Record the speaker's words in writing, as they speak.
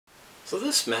So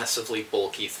this massively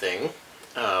bulky thing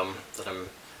that I'm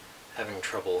having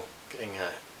trouble getting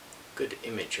a good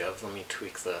image of, let me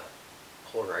tweak the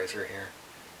polarizer here,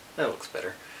 that looks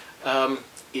better,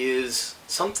 is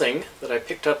something that I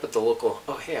picked up at the local,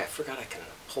 oh hey, I forgot I can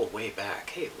pull way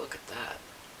back, hey look at that,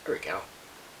 there we go,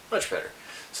 much better.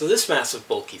 So this massive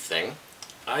bulky thing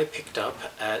I picked up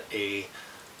at a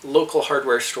local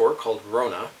hardware store called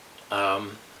Rona.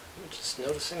 I'm just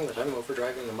noticing that I'm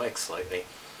overdriving the mic slightly.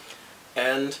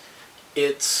 And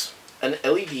it's an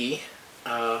LED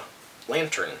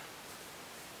lantern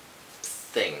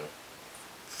thing,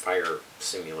 fire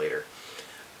simulator.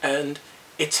 And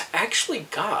it's actually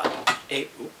got a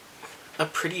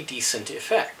pretty decent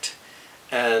effect.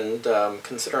 And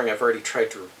considering I've already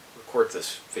tried to record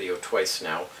this video twice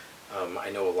now, I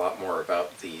know a lot more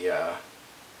about the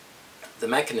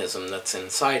mechanism that's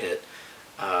inside it,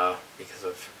 because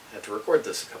I've had to record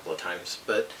this a couple of times.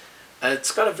 But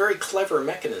it's got a very clever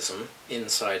mechanism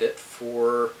inside it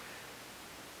for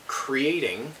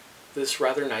creating this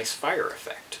rather nice fire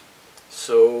effect.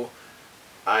 So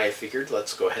I figured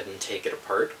let's go ahead and take it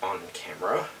apart on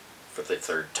camera for the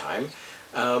third time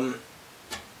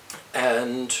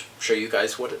and show you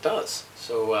guys what it does.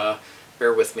 So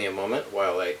bear with me a moment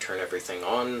while I turn everything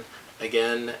on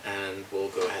again, and we'll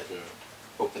go ahead and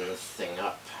open the thing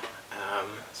up.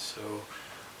 So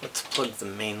let's plug the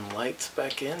main lights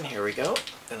back in. Here we go.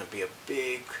 Gonna be a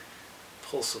big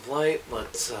pulse of light.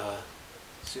 Let's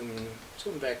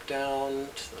zoom back down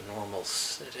to the normal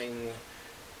setting.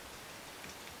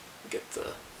 Get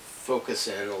the focus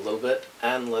in a little bit,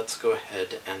 and let's go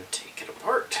ahead and take it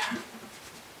apart.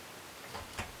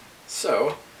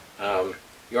 So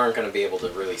you aren't going to be able to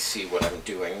really see what I'm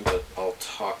doing, but I'll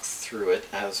talk through it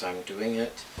as I'm doing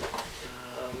it.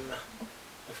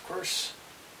 Of course,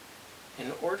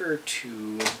 in order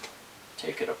to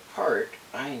take it apart,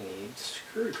 I need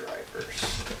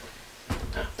screwdrivers.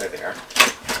 Ah, there they are.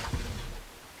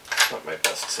 Not my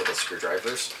best set of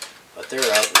screwdrivers, but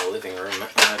they're out in the living room, and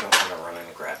I don't want to run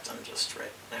and grab them just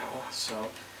right now. So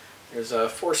there's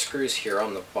 4 screws here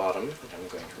on the bottom that I'm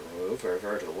going to remove. I've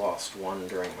already lost one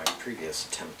during my previous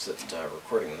attempts at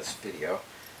recording this video.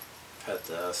 I've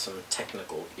had some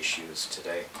technical issues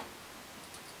today.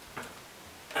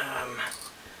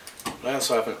 I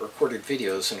also haven't recorded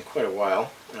videos in quite a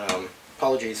while.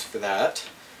 Apologies for that.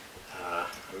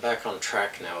 I'm back on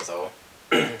track now though,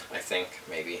 I think,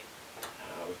 maybe.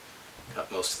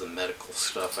 Got most of the medical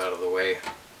stuff out of the way.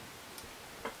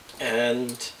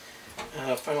 And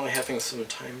finally having some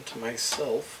time to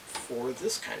myself for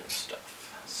this kind of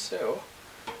stuff. So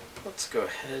let's go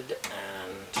ahead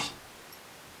and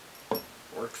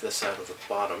work this out of the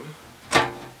bottom.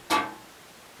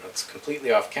 It's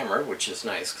completely off camera, which is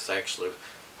nice because I actually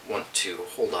want to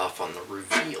hold off on the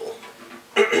reveal.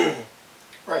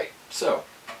 Right, so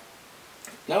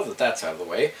now that that's out of the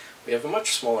way, we have a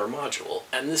much smaller module,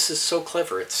 and this is so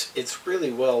clever. It's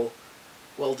really well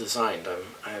designed.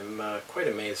 I'm quite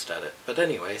amazed at it. But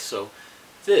anyway, so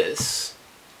this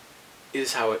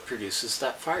is how it produces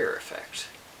that fire effect.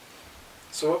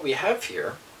 So what we have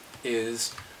here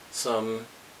is some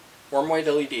warm white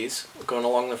LEDs going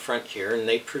along the front here, and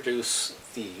they produce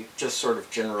the just sort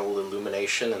of general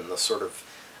illumination and the sort of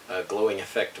glowing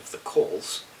effect of the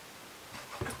coals.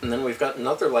 And then we've got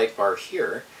another light bar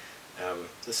here.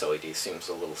 This LED seems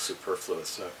a little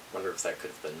superfluous. I wonder if that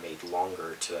could have been made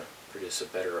longer to produce a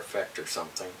better effect or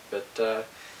something. But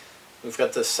we've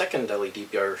got the second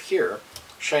LED bar here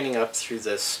shining up through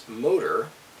this motor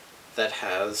that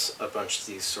has a bunch of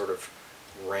these sort of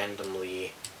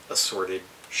randomly assorted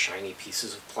shiny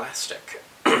pieces of plastic.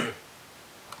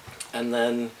 And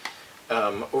then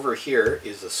over here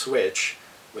is a switch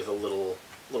with a little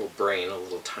brain, a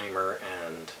little timer,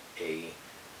 and a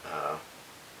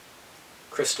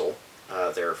crystal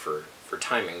there for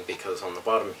timing, because on the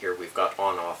bottom here we've got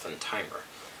on, off, and timer.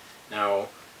 Now,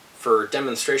 for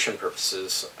demonstration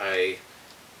purposes,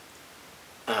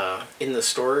 in the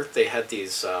store they had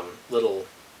these little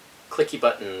clicky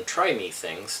button try me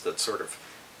things that sort of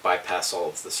bypass all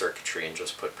of the circuitry and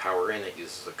just put power in. It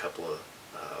uses a couple of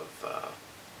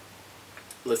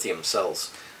lithium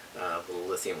cells, little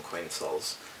lithium coin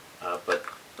cells, but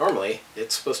normally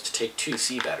it's supposed to take 2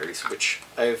 C batteries, which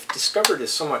I've discovered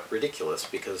is somewhat ridiculous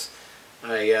because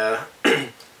I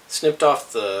snipped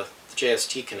off the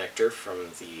JST connector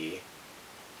from the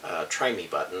try me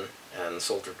button and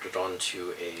soldered it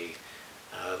onto a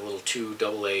little 2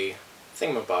 AA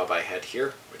thingamabob I had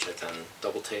here, which I then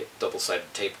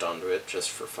double-sided taped onto it just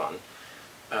for fun.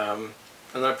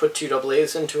 And then I put 2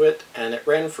 AA's into it, and it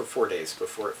ran for 4 days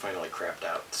before it finally crapped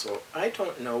out. So I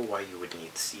don't know why you would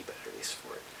need C batteries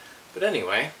for it. But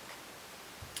anyway,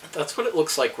 that's what it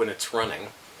looks like when it's running.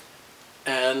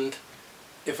 And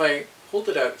if I hold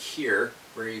it out here,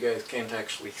 where you guys can't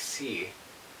actually see,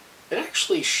 it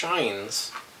actually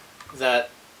shines that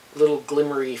little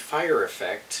glimmery fire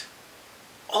effect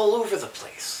all over the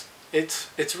place.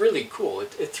 It's really cool.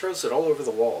 It throws it all over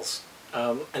the walls.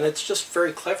 And it's just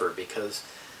very clever because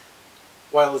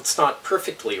while it's not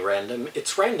perfectly random,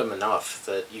 it's random enough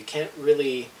that you can't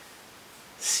really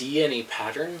see any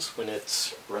patterns when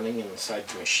it's running inside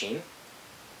the machine.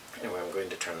 Anyway, I'm going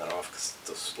to turn that off because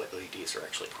those LEDs are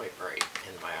actually quite bright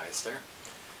in my eyes there.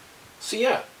 So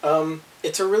yeah,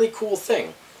 it's a really cool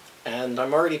thing, and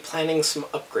I'm already planning some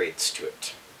upgrades to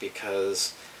it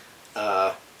because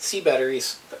C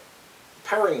batteries,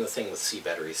 powering the thing with C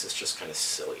batteries is just kind of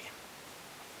silly.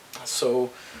 So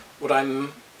what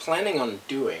I'm planning on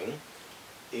doing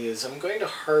is I'm going to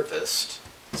harvest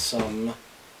some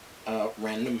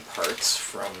random parts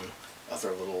from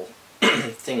other little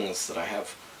things that I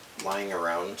have lying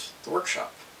around the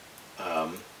workshop.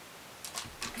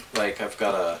 Like I've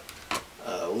got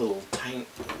a little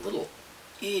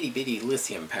itty bitty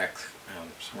lithium pack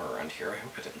somewhere around here. I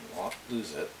hope I didn't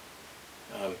lose it.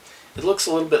 It looks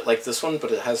a little bit like this one,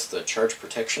 but it has the charge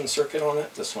protection circuit on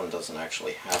it. This one doesn't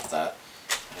actually have that.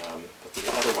 But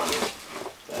the other one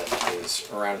that is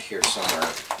around here somewhere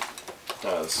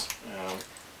does.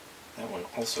 That one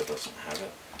also doesn't have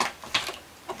it.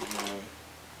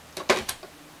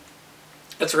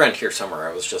 It's around here somewhere.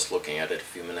 I was just looking at it a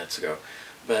few minutes ago.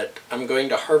 But I'm going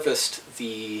to harvest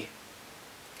the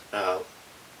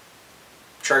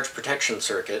charge protection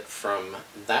circuit from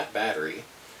that battery,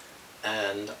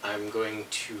 and I'm going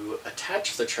to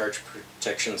attach the charge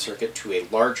protection circuit to a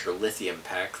larger lithium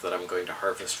pack that I'm going to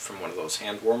harvest from one of those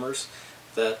hand warmers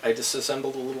that I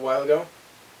disassembled a little while ago.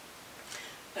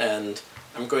 And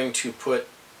I'm going to put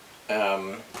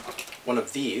one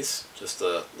of these, just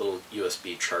a little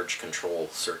USB charge control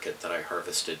circuit that I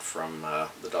harvested from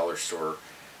the dollar store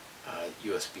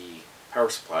USB power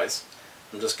supplies.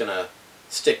 I'm just going to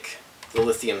stick the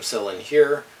lithium cell in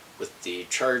here with the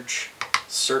charge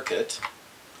circuit,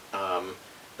 and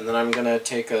then I'm going to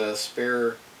take a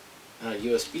spare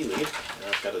USB lead, and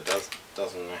I've got a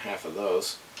dozen and a half of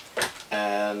those,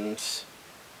 and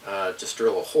just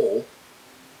drill a hole,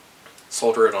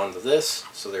 solder it onto this,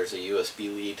 so there's a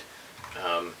USB lead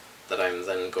that I'm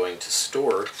then going to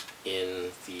store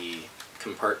in the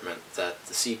compartment that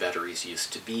the C batteries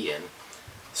used to be in.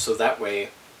 So that way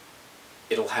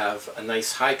it'll have a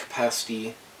nice high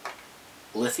capacity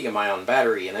lithium ion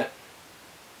battery in it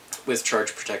with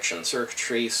charge protection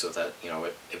circuitry so that, you know,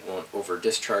 it won't over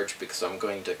discharge, because I'm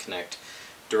going to connect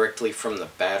directly from the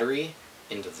battery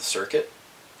into the circuit,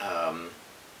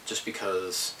 just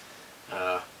because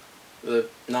the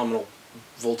nominal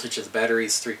voltage of the battery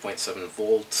is 3.7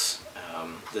 volts.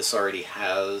 This already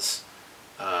has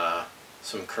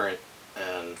some current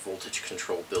and voltage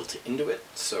control built into it,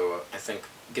 so I think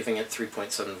giving it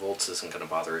 3.7 volts isn't going to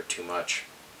bother it too much.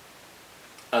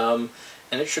 And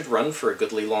it should run for a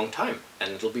goodly long time,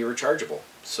 and it'll be rechargeable.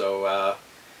 So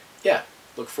yeah,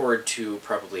 look forward to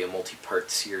probably a multi-part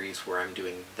series where I'm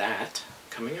doing that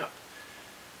coming up.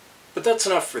 But that's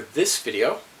enough for this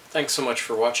video. Thanks so much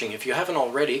for watching. If you haven't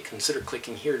already, consider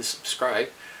clicking here to subscribe.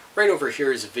 Right over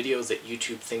here is a video that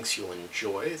YouTube thinks you'll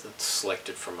enjoy that's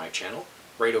selected from my channel.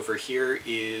 Right over here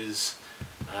is,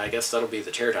 I guess that'll be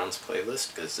the Teardowns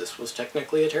playlist, because this was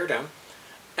technically a teardown.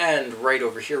 And right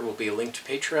over here will be a link to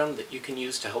Patreon that you can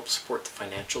use to help support the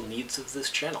financial needs of this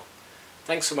channel.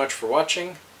 Thanks so much for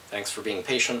watching. Thanks for being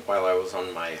patient while I was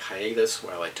on my hiatus,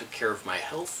 while I took care of my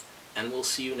health, and we'll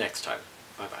see you next time.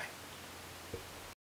 Bye-bye.